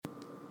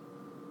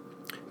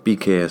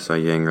BKS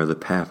Iyengar, the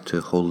path to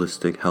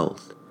holistic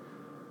health.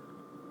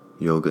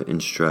 Yoga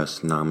and stress,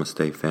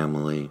 namaste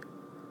family.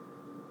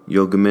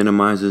 Yoga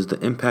minimizes the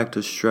impact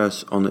of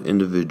stress on the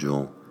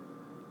individual.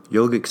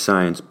 Yogic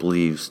science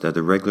believes that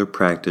the regular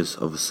practice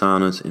of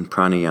asanas and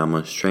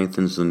pranayama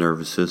strengthens the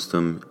nervous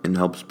system and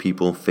helps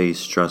people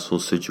face stressful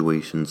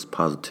situations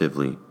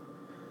positively.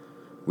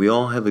 We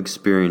all have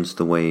experienced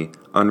the way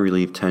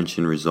unrelieved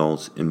tension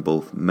results in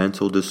both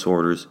mental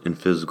disorders and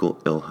physical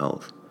ill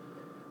health.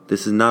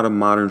 This is not a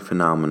modern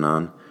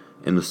phenomenon.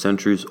 In the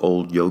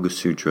centuries-old Yoga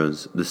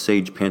Sutras, the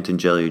sage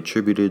Patanjali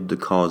attributed the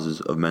causes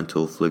of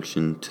mental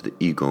affliction to the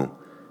ego,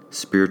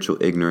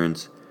 spiritual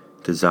ignorance,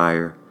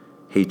 desire,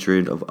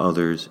 hatred of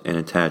others, and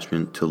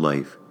attachment to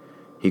life.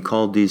 He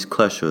called these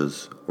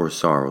kleshas, or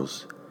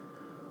sorrows.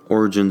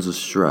 Origins of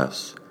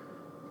stress.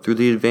 Through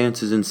the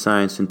advances in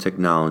science and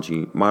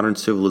technology, modern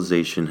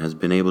civilization has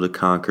been able to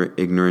conquer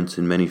ignorance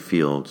in many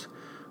fields,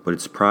 but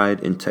its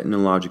pride in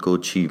technological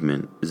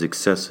achievement is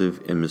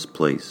excessive and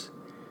misplaced.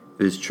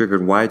 It has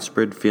triggered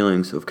widespread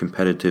feelings of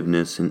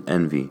competitiveness and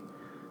envy,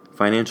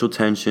 financial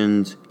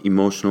tensions,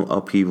 emotional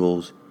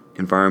upheavals,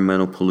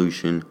 environmental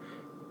pollution,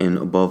 and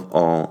above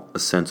all, a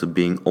sense of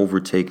being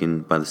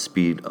overtaken by the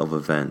speed of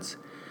events,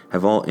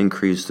 have all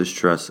increased the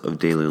stress of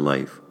daily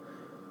life.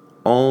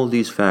 All of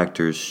these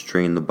factors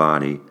strain the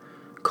body,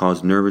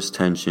 cause nervous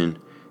tension,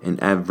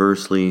 and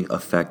adversely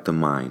affect the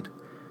mind.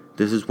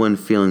 This is when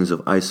feelings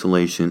of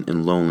isolation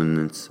and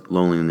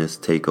loneliness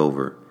take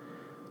over.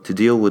 To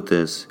deal with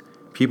this,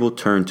 people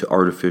turn to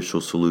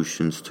artificial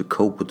solutions to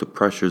cope with the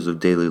pressures of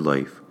daily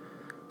life.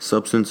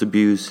 Substance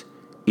abuse,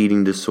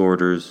 eating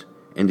disorders,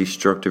 and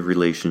destructive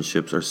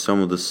relationships are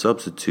some of the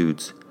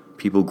substitutes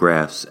people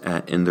grasp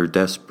at in their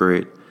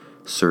desperate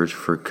search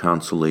for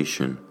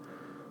consolation.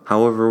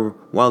 However,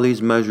 while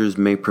these measures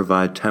may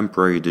provide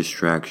temporary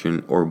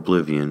distraction or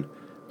oblivion,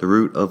 the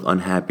root of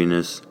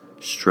unhappiness,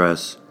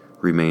 stress,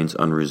 remains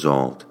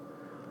unresolved.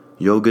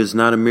 Yoga is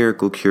not a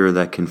miracle cure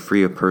that can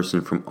free a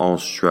person from all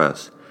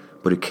stress,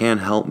 but it can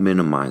help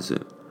minimize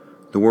it.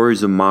 The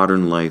worries of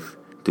modern life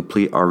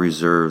deplete our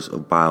reserves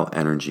of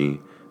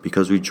bioenergy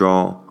because we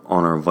draw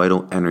on our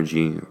vital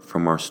energy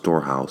from our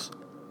storehouse,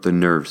 the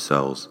nerve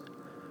cells.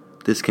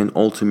 This can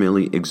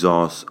ultimately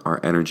exhaust our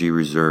energy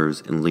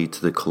reserves and lead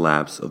to the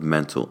collapse of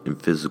mental and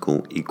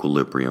physical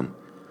equilibrium.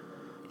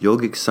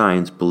 Yogic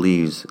science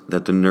believes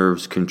that the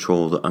nerves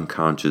control the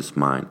unconscious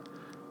mind,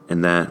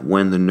 and that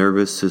when the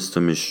nervous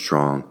system is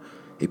strong,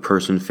 a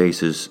person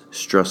faces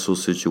stressful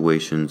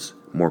situations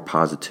more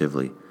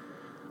positively.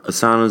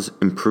 Asanas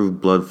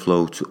improve blood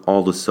flow to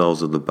all the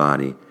cells of the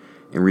body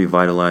and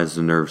revitalize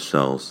the nerve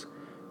cells.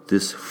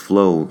 This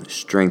flow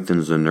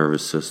strengthens the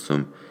nervous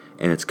system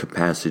and its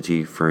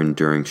capacity for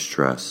enduring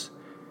stress.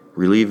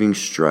 Relieving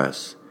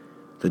stress.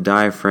 The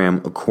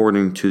diaphragm,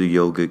 according to the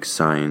yogic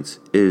science,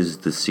 is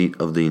the seat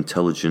of the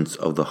intelligence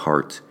of the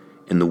heart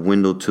and the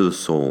window to the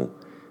soul.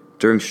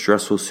 During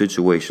stressful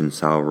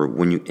situations, however,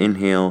 when you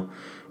inhale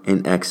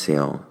and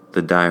exhale,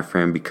 the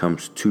diaphragm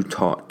becomes too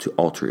taut to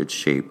alter its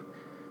shape.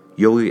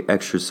 Yogic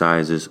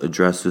exercises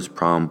address this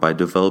problem by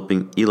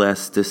developing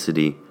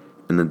elasticity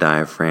in the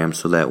diaphragm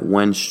so that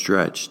when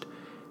stretched,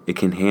 it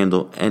can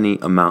handle any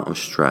amount of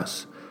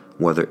stress,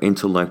 whether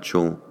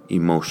intellectual,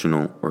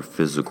 emotional, or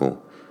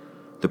physical.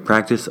 The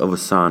practice of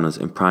asanas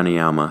and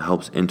pranayama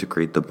helps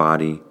integrate the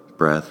body,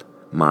 breath,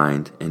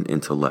 mind, and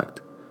intellect.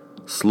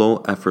 Slow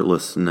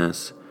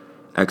effortlessness,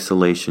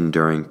 exhalation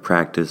during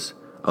practice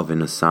of an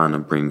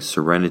asana brings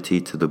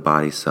serenity to the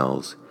body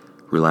cells,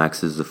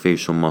 relaxes the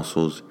facial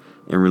muscles,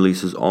 and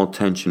releases all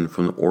tension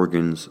from the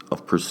organs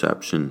of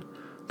perception,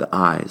 the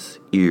eyes,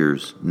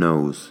 ears,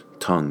 nose,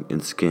 tongue,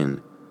 and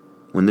skin.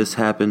 When this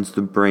happens,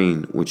 the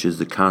brain, which is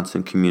the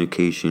constant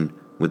communication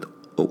with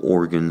the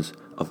organs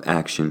of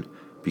action,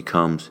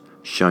 becomes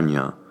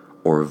shunya,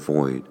 or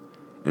void,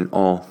 and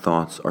all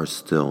thoughts are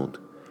stilled.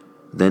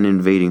 Then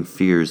invading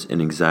fears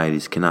and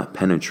anxieties cannot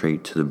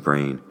penetrate to the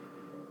brain.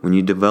 When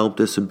you develop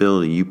this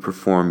ability, you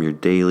perform your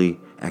daily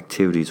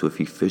activities with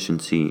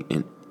efficiency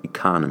and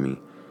economy.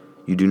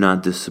 You do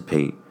not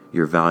dissipate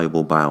your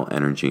valuable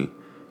bioenergy.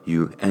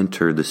 You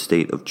enter the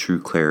state of true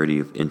clarity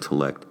of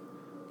intellect.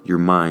 Your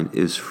mind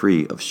is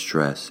free of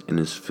stress and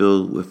is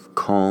filled with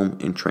calm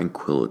and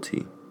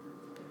tranquility.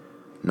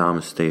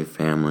 Namaste,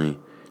 family.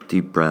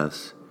 Deep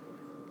breaths.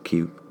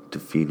 Keep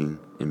defeating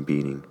and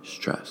beating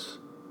stress.